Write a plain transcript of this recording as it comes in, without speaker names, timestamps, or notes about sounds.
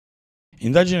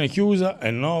Indagine chiusa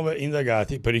e 9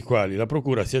 indagati per i quali la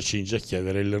Procura si accinge a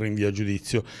chiedere il rinvio a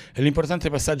giudizio. È l'importante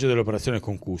passaggio dell'Operazione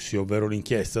Concussio, ovvero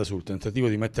l'inchiesta sul tentativo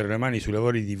di mettere le mani sui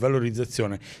lavori di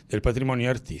valorizzazione del patrimonio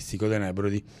artistico dei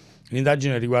Nebrodi.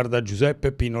 L'indagine riguarda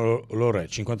Giuseppe Pino Lorè,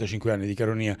 55 anni di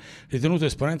Caronia, ritenuto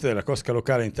esponente della cosca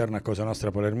locale interna a Cosa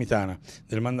Nostra Palermitana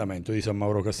del mandamento di San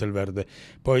Mauro Castelverde,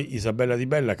 poi Isabella Di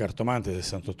Bella, cartomante,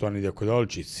 68 anni di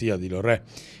Acquedolci, zia di Lorè,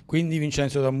 quindi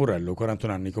Vincenzo Tamburello,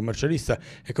 41 anni, commercialista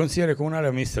e consigliere comunale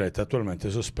a Mistretta, attualmente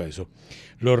sospeso.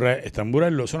 Lorè e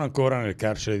Tamburello sono ancora nel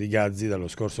carcere di Gazzi dallo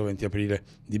scorso 20 aprile.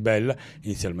 Di Bella,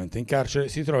 inizialmente in carcere,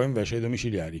 si trova invece ai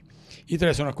domiciliari. I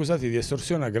tre sono accusati di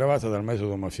estorsione aggravata dal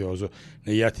metodo mafioso.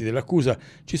 Negli atti dell'accusa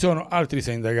ci sono altri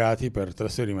 6 indagati per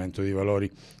trasferimento di valori.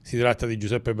 Si tratta di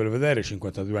Giuseppe Belvedere,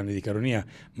 52 anni di Caronia,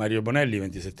 Mario Bonelli,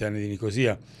 27 anni di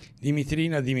Nicosia,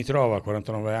 Dimitrina Dimitrova,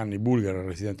 49 anni, bulgara,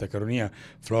 residente a Caronia,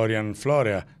 Florian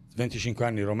Florea, 25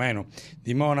 anni, romeno,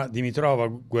 Dimona Dimitrova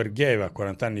Guergheva,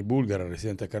 40 anni, bulgara,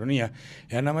 residente a Caronia,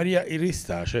 e Anna Maria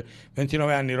Iristace,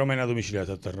 29 anni, romena,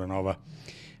 domiciliata a Terranova.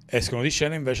 Escono di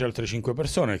scena invece altre 5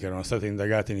 persone che erano state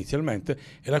indagate inizialmente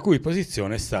e la cui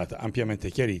posizione è stata ampiamente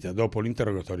chiarita dopo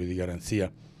l'interrogatorio di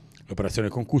garanzia. L'operazione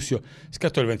Concussio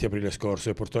scattò il 20 aprile scorso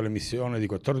e portò all'emissione di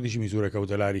 14 misure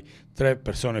cautelari. 3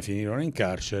 persone finirono in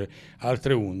carcere,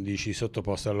 altre 11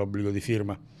 sottoposte all'obbligo di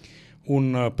firma.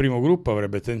 Un primo gruppo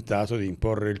avrebbe tentato di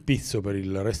imporre il pizzo per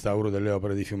il restauro delle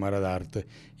opere di Fiumara d'arte.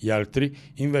 Gli altri,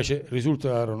 invece,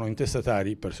 risultarono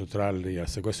intestatari, per sottrarli al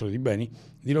sequestro di beni,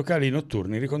 di locali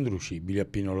notturni riconducibili a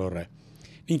Pino Lorè.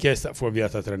 L'inchiesta fu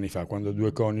avviata 3 anni fa, quando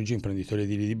 2 coniugi, imprenditori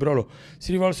edili di Brolo,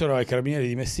 si rivolsero ai carabinieri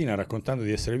di Messina raccontando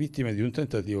di essere vittime di un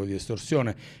tentativo di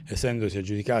estorsione, essendosi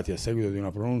aggiudicati a seguito di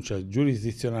una pronuncia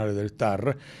giurisdizionale del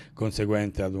TAR,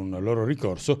 conseguente ad un loro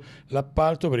ricorso,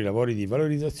 l'appalto per i lavori di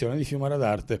valorizzazione di Fiumara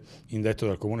d'Arte, indetto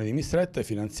dal Comune di Mistretta e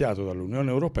finanziato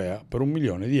dall'Unione Europea per €1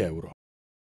 milione.